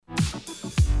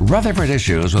Rutherford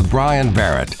Issues with Bryan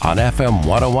Barrett on FM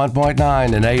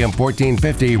 101.9 and AM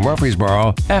 1450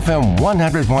 Murfreesboro, FM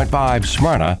 100.5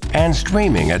 Smyrna, and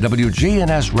streaming at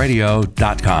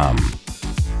WGNSradio.com.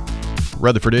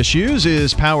 Rutherford Issues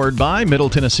is powered by Middle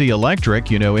Tennessee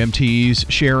Electric. You know, MTE's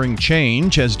Sharing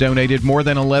Change has donated more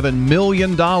than $11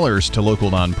 million to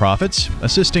local nonprofits,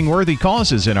 assisting worthy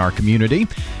causes in our community.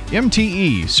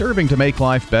 MTE, serving to make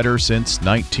life better since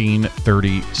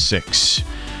 1936.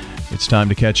 It's time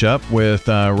to catch up with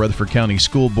Rutherford County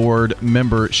School Board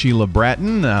member Shelia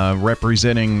Bratton,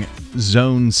 representing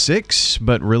Zone 6,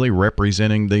 but really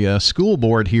representing the school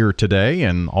board here today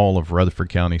and all of Rutherford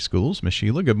County schools. Ms.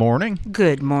 Shelia, good morning.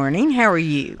 Good morning. How are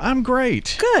you? I'm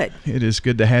great. Good. It is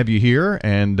good to have you here.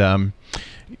 And,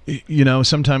 you know,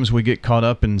 sometimes we get caught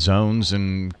up in zones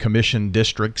and commission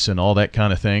districts and all that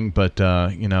kind of thing. But,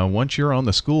 you know, once you're on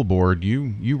the school board,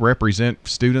 you represent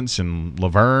students in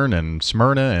Laverne and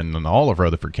Smyrna and all of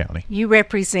Rutherford County. You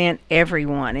represent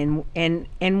everyone,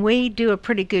 and we do a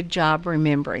pretty good job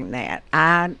remembering that.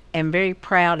 I am very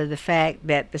proud of the fact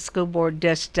that the school board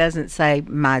just doesn't say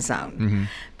my zone. Mm-hmm.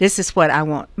 This is what I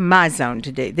want my zone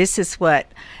to do. This is what...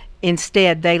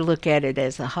 Instead, they look at it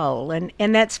as a whole, and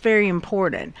that's very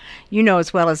important. You know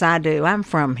as well as I do, I'm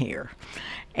from here.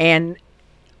 And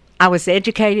I was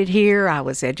educated here. I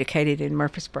was educated in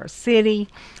Murfreesboro City.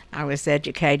 I was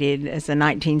educated as a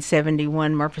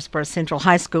 1971 Murfreesboro Central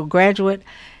High School graduate.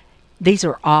 These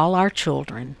are all our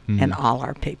children and all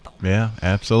our people. Yeah,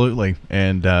 absolutely.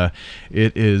 And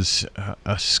it is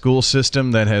a school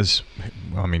system that has,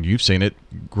 I mean, you've seen it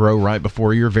grow right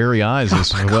before your very eyes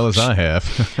as well as I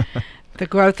have. The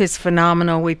growth is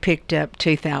phenomenal. We picked up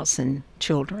 2,000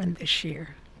 children this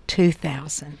year.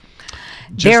 2,000.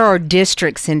 There are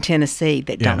districts in Tennessee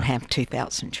that don't have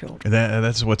 2,000 children.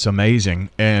 That's what's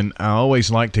amazing. And I always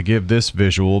like to give this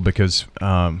visual because,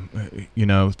 you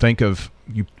know, think of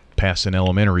you pass an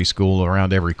elementary school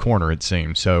around every corner, it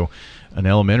seems. So an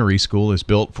elementary school is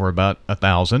built for about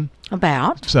 1,000.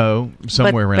 About. So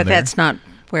somewhere around there. But that's not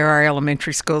where our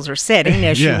elementary schools are setting,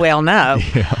 as you well know.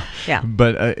 Yeah.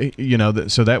 But, you know,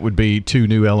 so that would be 2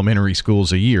 new elementary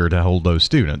schools a year to hold those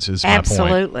students, is my point.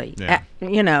 Absolutely. Yeah.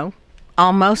 You know,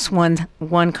 almost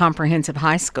one comprehensive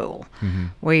high school. Mm-hmm.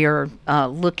 We are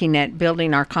looking at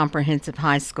building our comprehensive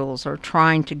high schools, or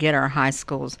trying to get our high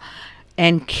schools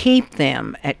and keep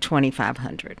them at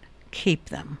 2,500. Keep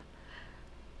them.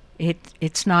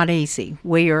 It's not easy.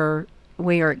 We are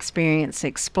experiencing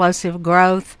explosive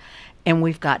growth, and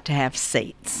we've got to have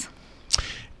seats.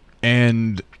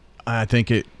 And I think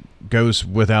it goes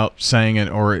without saying it,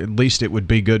 or at least it would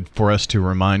be good for us to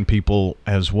remind people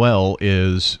as well,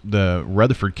 is the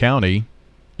Rutherford County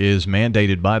is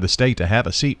mandated by the state to have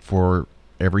a seat for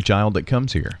every child that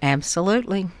comes here.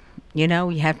 Absolutely. You know,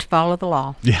 you have to follow the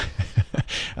law. Yeah.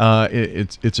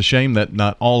 It's a shame that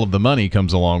not all of the money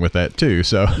comes along with that too.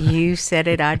 So you said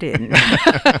it, I didn't.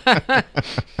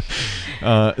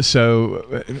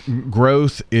 So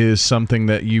growth is something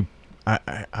that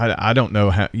I don't know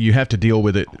how you have to deal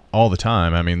with it all the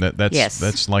time. I mean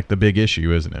that's like the big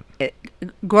issue, isn't it?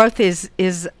 Growth is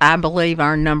I believe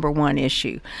our number one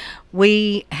issue.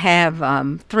 We have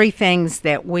 3 things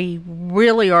that we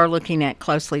really are looking at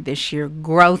closely this year.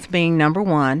 Growth being number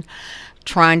one,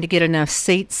 trying to get enough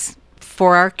seats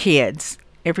for our kids.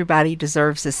 Everybody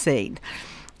deserves a seat.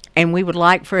 And we would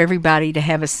like for everybody to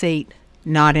have a seat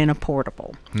not in a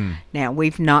portable. Now,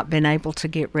 we've not been able to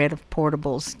get rid of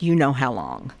portables, you know how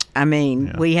long. I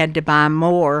mean, we had to buy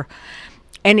more.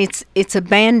 And it's a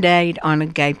Band-Aid on a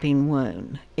gaping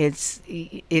wound.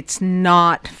 It's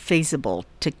not feasible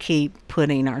to keep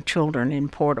putting our children in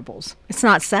portables. It's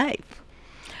not safe.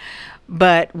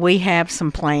 But we have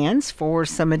some plans for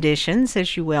some additions,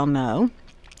 as you well know,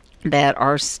 that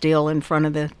are still in front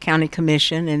of the county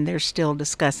commission, and they're still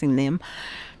discussing them.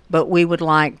 But we would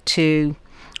like to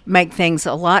make things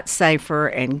a lot safer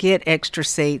and get extra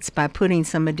seats by putting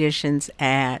some additions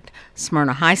at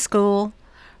Smyrna High School,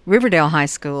 Riverdale High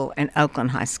School, and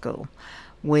Oakland High School.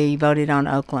 We voted on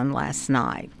Oakland last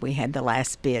night. We had the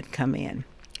last bid come in.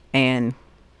 And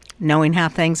knowing how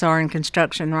things are in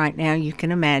construction right now, you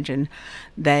can imagine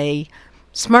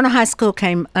Smyrna High School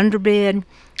came under bid,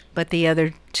 but the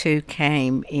other 2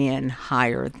 came in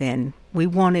higher than we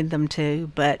wanted them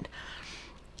to. But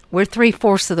we're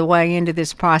 3/4 of the way into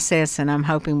this process, and I'm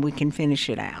hoping we can finish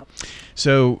it out.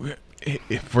 So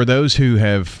for those who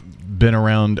have been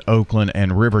around Oakland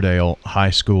and Riverdale high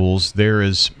schools, there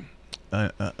is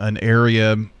an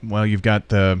area, well, you've got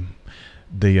the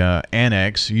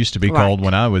annex, used to be called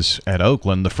when I was at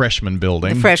Oakland, the freshman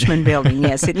building. The freshman building,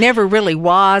 yes. It never really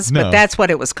was, but that's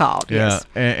what it was called, yes.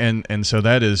 And so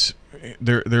that is,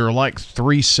 there are like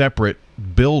 3 separate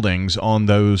buildings on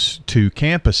those 2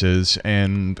 campuses,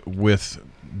 and with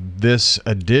this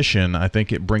addition, I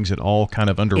think it brings it all kind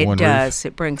of under one roof. It does.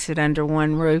 It brings it under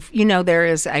one roof. There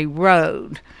is a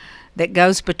road that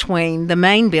goes between the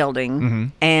main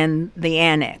building and the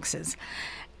annexes.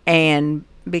 And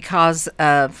because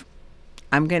of,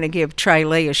 I'm going to give Trey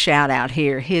Lee a shout out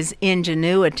here, his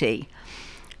ingenuity,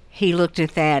 he looked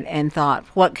at that and thought,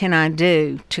 what can I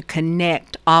do to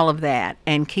connect all of that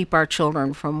and keep our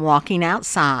children from walking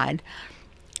outside?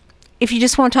 If you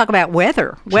just want to talk about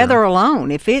weather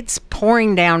alone, if it's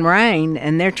pouring down rain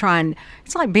and they're trying,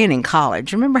 it's like being in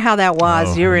college. Remember how that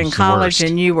was? You were in college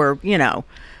and you were,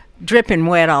 dripping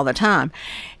wet all the time.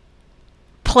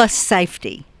 Plus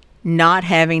safety, not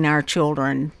having our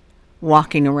children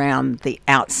walking around the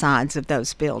outsides of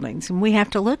those buildings. And we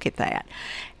have to look at that.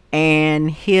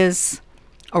 And his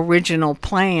original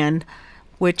plan,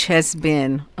 which has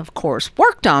been, of course,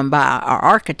 worked on by our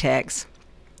architects,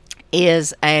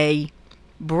 is a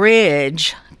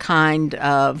bridge kind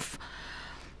of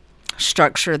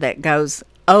structure that goes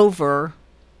over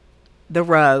the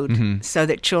road so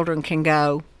that children can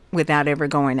go without ever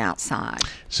going outside.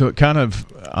 So it kind of,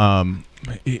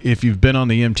 if you've been on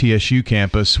the MTSU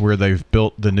campus where they've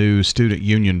built the new student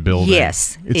union building,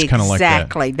 yes, it's kind of like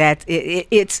that. Exactly.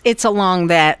 It's along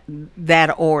that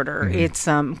order. It's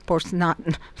of course not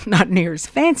near as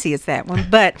fancy as that one,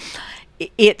 but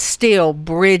it still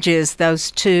bridges those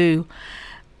 2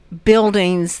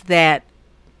 buildings that,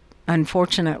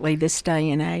 unfortunately, this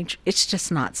day and age, it's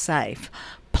just not safe.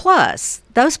 Plus,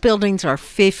 those buildings are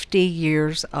 50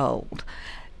 years old.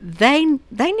 They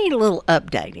need a little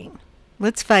updating.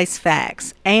 Let's face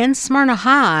facts. And Smyrna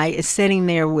High is sitting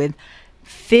there with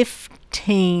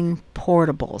 15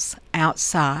 portables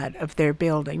outside of their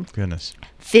building. Goodness.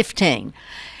 15.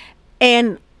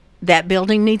 And that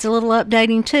building needs a little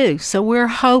updating too. So we're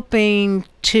hoping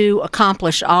to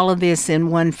accomplish all of this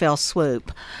in one fell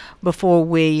swoop before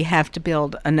we have to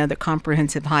build another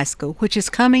comprehensive high school, which is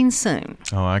coming soon.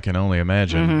 Oh, I can only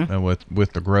imagine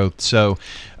with the growth. So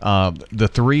the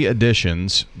 3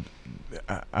 additions,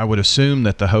 I would assume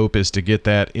that the hope is to get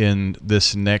that in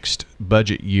this next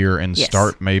budget year and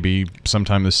start maybe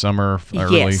sometime this summer,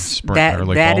 early spring, early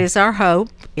fall. That is our hope.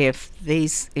 If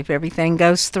everything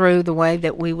goes through the way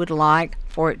that we would like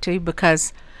for it to,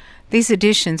 because these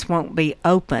additions won't be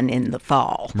open in the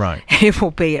fall. Right. It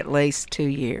will be at least 2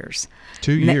 years.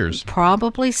 2 years.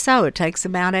 Probably so. It takes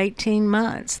about 18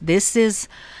 months.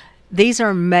 These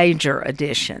are major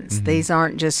additions. These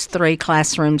aren't just 3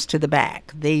 classrooms to the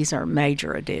back. These are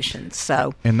major additions.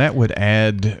 So, and that would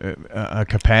add a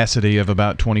capacity of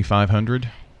about 2,500?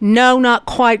 No, not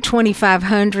quite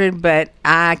 2,500, but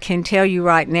I can tell you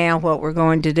right now what we're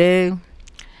going to do.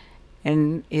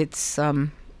 And it's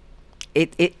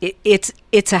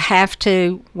it's a have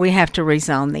to. We have to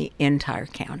rezone the entire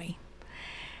county.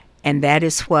 And that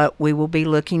is what we will be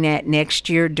looking at next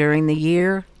year during the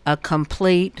year, a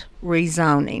complete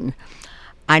rezoning.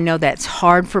 I know that's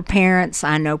hard for parents.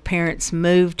 I know parents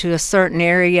move to a certain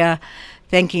area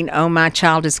thinking, oh, my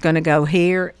child is going to go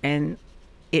here, and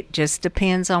it just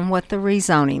depends on what the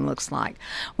rezoning looks like.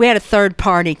 We had a third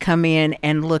party come in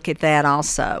and look at that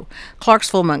also.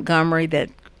 Clarksville, Montgomery, that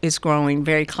is growing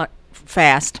very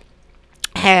fast,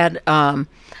 had a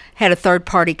third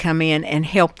party come in and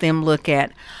help them look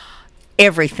at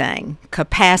everything: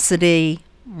 capacity,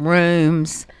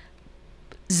 rooms,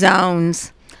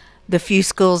 zones, the few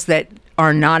schools that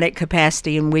are not at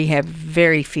capacity, and we have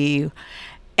very few,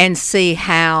 and see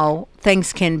how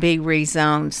things can be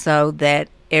rezoned so that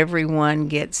everyone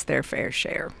gets their fair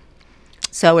share.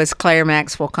 So as Claire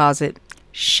Maxwell calls it,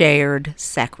 shared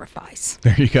sacrifice.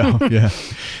 There you go. Yeah.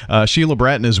 Shelia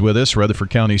Bratton is with us, Rutherford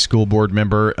County School Board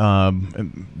member.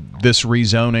 This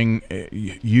rezoning,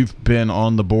 you've been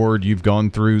on the board. You've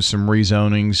gone through some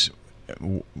rezonings.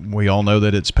 We all know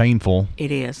that it's painful.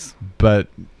 It is. But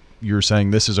you're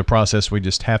saying this is a process we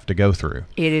just have to go through.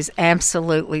 It is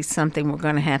absolutely something we're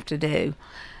going to have to do.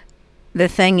 The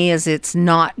thing is, it's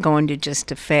not going to just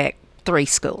affect 3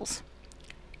 schools.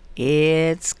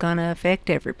 It's going to affect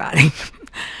everybody.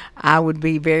 I would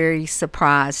be very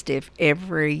surprised if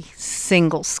every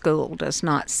single school does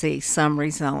not see some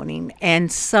rezoning. And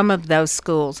some of those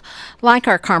schools, like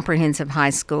our comprehensive high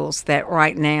schools that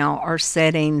right now are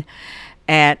setting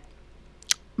at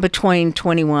between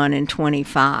 21 and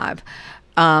 25,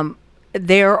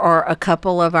 there are a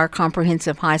couple of our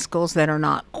comprehensive high schools that are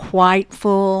not quite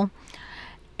full,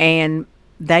 and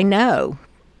they know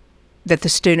that the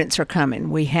students are coming,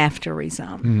 we have to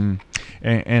rezone. Mm-hmm.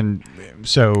 And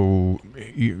so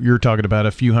you're talking about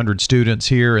a few hundred students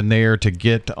here and there to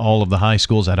get all of the high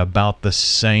schools at about the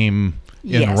same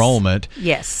enrollment.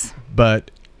 Yes. But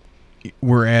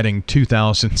we're adding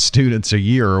 2,000 students a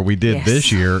year, or we did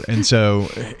this year. And so,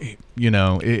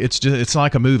 it's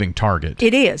like a moving target.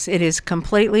 It is. It is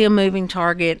completely a moving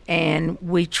target, and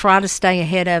we try to stay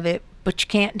ahead of it, but you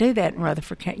can't do that in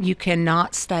Rutherford. You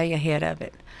cannot stay ahead of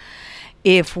it.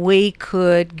 If we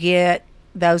could get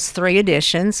those 3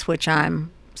 additions, which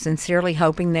I'm sincerely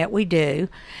hoping that we do,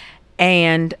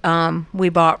 and we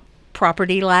bought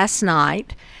property last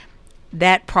night.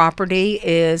 That property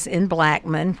is in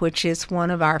Blackman, which is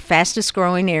one of our fastest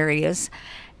growing areas,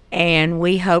 and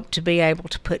we hope to be able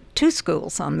to put 2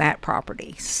 schools on that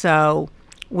property. So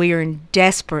we are in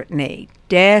desperate need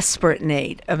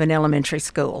of an elementary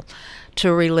school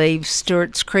to relieve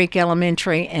Stewart's Creek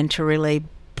Elementary and to relieve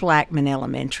Blackman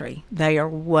Elementary. They are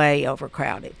way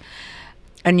overcrowded.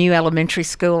 A new elementary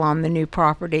school on the new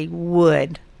property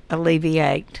would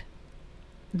alleviate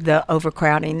the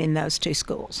overcrowding in those 2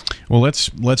 schools. Well,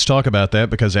 let's talk about that,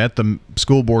 because at the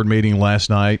school board meeting last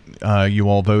night, you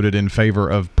all voted in favor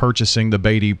of purchasing the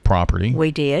Beatty property. We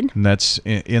did. And that's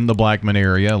in the Blackman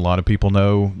area. A lot of people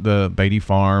know the Beatty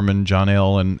Farm and John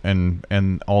L.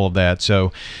 and all of that.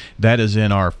 So that is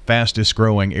in our fastest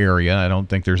growing area. I don't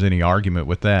think there's any argument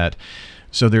with that.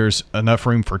 So there's enough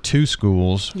room for 2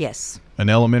 schools. Yes. An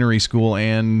elementary school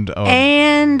and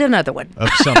another one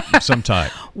of some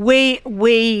type.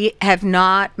 We have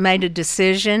not made a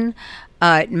decision.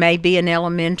 It may be an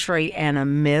elementary and a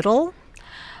middle.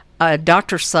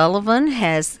 Dr. Sullivan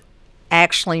has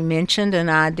actually mentioned an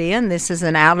idea, and this is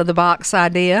an out-of-the-box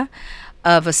idea,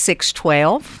 of a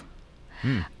 612.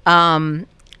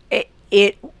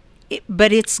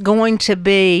 But it's going to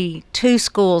be 2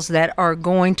 schools that are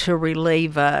going to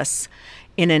relieve us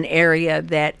in an area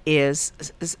that is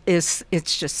it's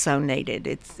just so needed.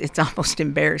 It's almost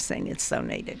embarrassing. It's so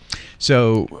needed.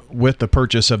 So with the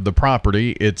purchase of the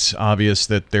property, it's obvious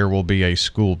that there will be a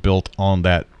school built on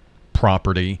that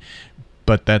property,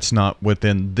 but that's not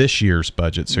within this year's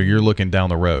budget. So you're looking down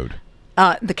the road.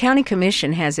 The county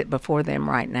commission has it before them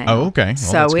right now. Oh, okay. Well,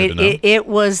 so that's good to know. it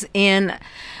was in.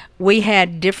 We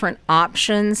had different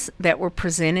options that were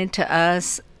presented to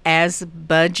us as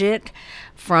budget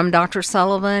from Dr.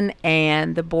 Sullivan,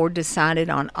 and the board decided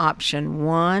on option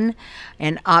 1,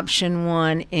 and option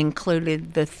 1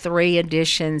 included the 3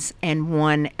 additions and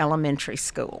 1 elementary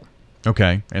school.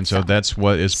 Okay, and so that's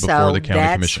what is before the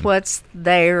county commission. That's what's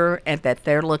there and that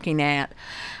they're looking at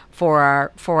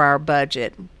for our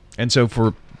budget. And so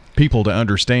for people to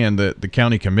understand that the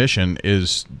county commission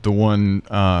is the one,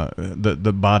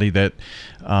 the body that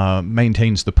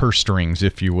maintains the purse strings,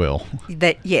 if you will.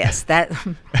 That's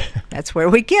where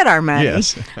we get our money.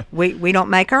 Yes. We don't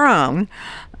make our own,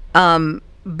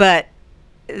 but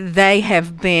they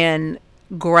have been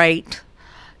great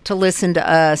to listen to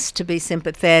us, to be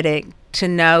sympathetic, to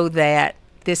know that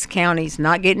this county's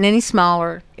not getting any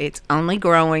smaller. It's only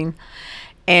growing.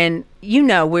 And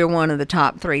we're one of the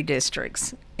top 3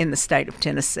 districts in the state of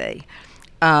Tennessee.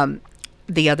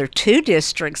 The other 2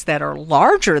 districts that are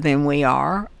larger than we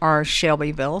are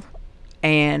Shelbyville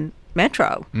and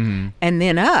Metro, and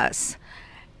then us.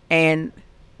 And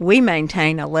we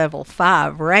maintain a level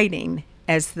 5 rating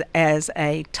as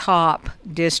a top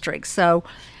district. So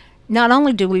not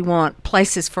only do we want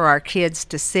places for our kids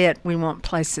to sit, we want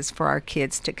places for our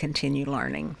kids to continue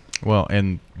learning. Well,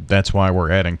 and that's why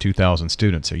we're adding 2,000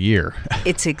 students a year.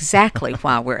 It's exactly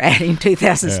why we're adding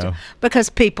 2,000 students, because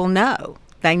people know.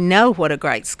 They know what a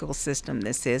great school system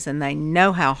this is, and they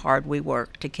know how hard we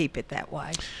work to keep it that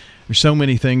way. There's so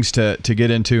many things to get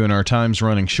into, and our time's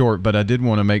running short, but I did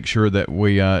want to make sure that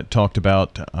we talked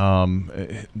about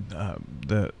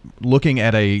looking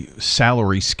at a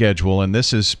salary schedule, and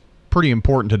this is pretty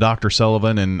important to Dr.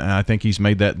 Sullivan, and I think he's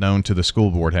made that known to the school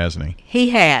board, hasn't he? He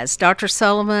has. Dr.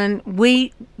 Sullivan,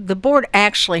 the board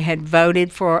actually had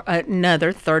voted for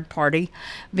another third-party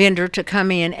vendor to come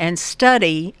in and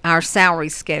study our salary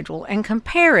schedule and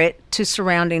compare it to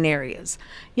surrounding areas.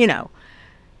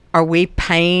 Are we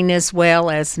paying as well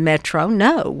as Metro?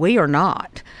 No, we are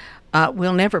not.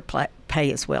 We'll never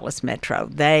pay as well as Metro.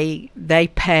 They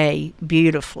pay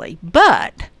beautifully,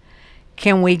 but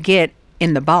can we get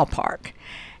in the ballpark?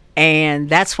 And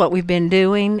that's what we've been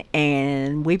doing,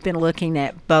 and we've been looking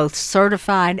at both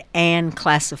certified and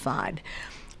classified.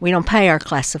 We don't pay our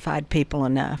classified people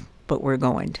enough, but we're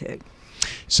going to.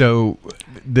 So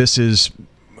this is,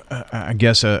 I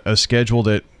guess, a schedule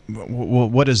that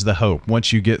what is the hope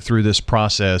once you get through this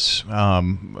process?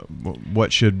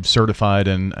 What should certified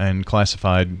and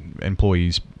classified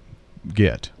employees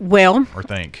get? Well, or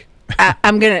think?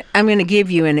 I'm gonna give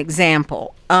you an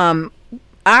example.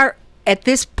 At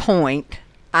this point,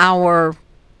 our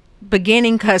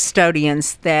beginning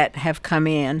custodians that have come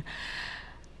in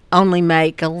only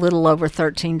make a little over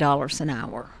 $13 an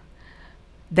hour.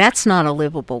 That's not a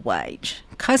livable wage.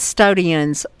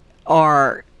 Custodians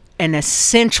are an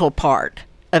essential part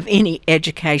of any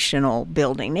educational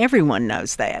building. Everyone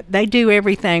knows that. They do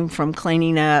everything from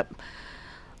cleaning up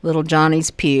little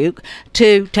Johnny's puke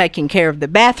to taking care of the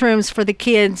bathrooms for the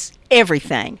kids,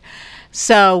 everything.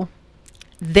 So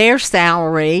their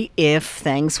salary, if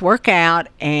things work out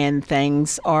and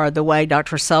things are the way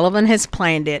Dr. Sullivan has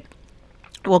planned it,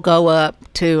 will go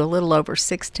up to a little over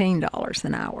 $16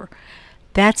 an hour.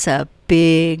 That's a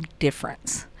big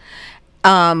difference.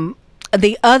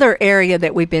 The other area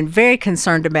that we've been very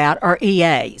concerned about are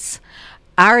EAs.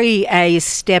 Our EAs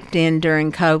stepped in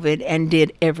during COVID and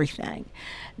did everything.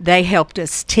 They helped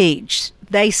us teach.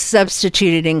 They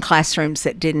substituted in classrooms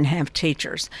that didn't have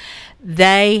teachers.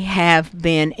 They have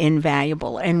been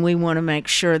invaluable, and we want to make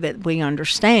sure that we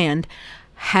understand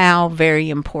how very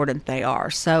important they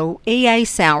are. So EA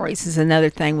salaries is another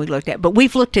thing we looked at. But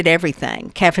we've looked at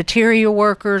everything. Cafeteria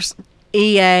workers,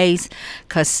 EAs,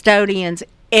 custodians,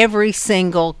 every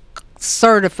single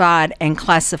certified and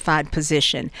classified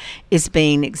position is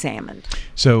being examined.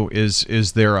 So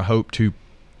is there a hope to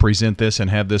present this and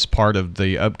have this part of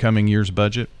the upcoming year's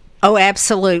budget? Oh,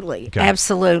 absolutely. Okay.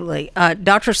 Absolutely.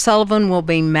 Dr. Sullivan will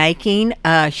be making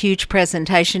a huge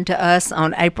presentation to us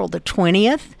on April the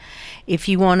 20th. If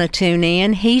you want to tune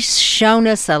in, he's shown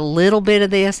us a little bit of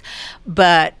this,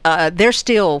 but they're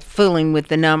still fooling with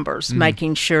the numbers,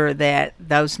 making sure that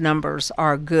those numbers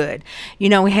are good. You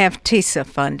know, we have TISA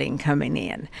funding coming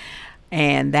in,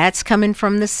 and that's coming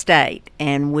from the state,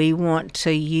 and we want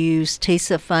to use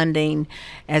TISA funding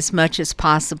as much as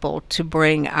possible to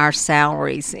bring our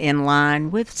salaries in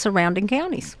line with surrounding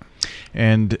counties.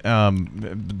 And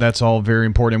that's all very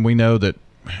important. We know that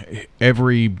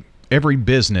every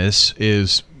business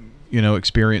is,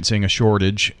 experiencing a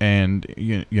shortage, and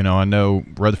I know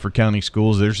Rutherford County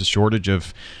Schools, there's a shortage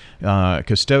of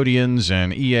custodians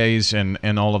and EAs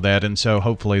and all of that, and so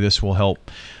hopefully this will help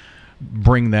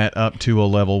bring that up to a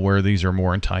level where these are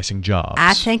more enticing jobs.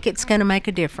 I think it's going to make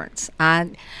a difference.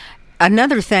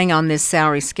 Another thing on this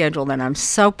salary schedule that I'm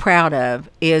so proud of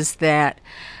is that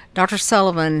Dr.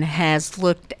 Sullivan has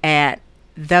looked at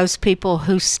those people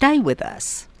who stay with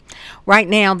us. Right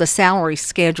now, the salary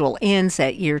schedule ends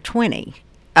at year 20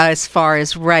 as far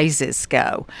as raises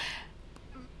go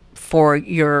for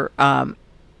your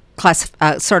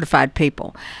certified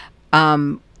people.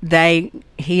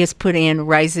 He has put in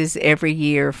raises every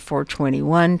year for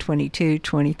 21, 22,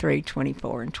 23,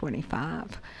 24, and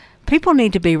 25. People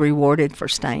need to be rewarded for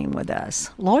staying with us.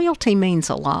 Loyalty means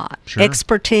a lot. Sure.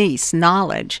 Expertise,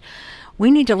 knowledge. We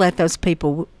need to let those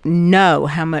people know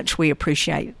how much we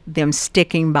appreciate them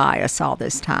sticking by us all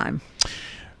this time.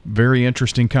 Very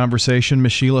interesting conversation,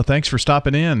 Ms. Shelia. Thanks for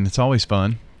stopping in. It's always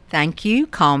fun. Thank you.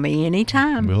 Call me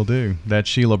anytime. Will do. That's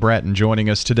Shelia Bratton joining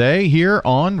us today here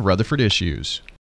on Rutherford Issues.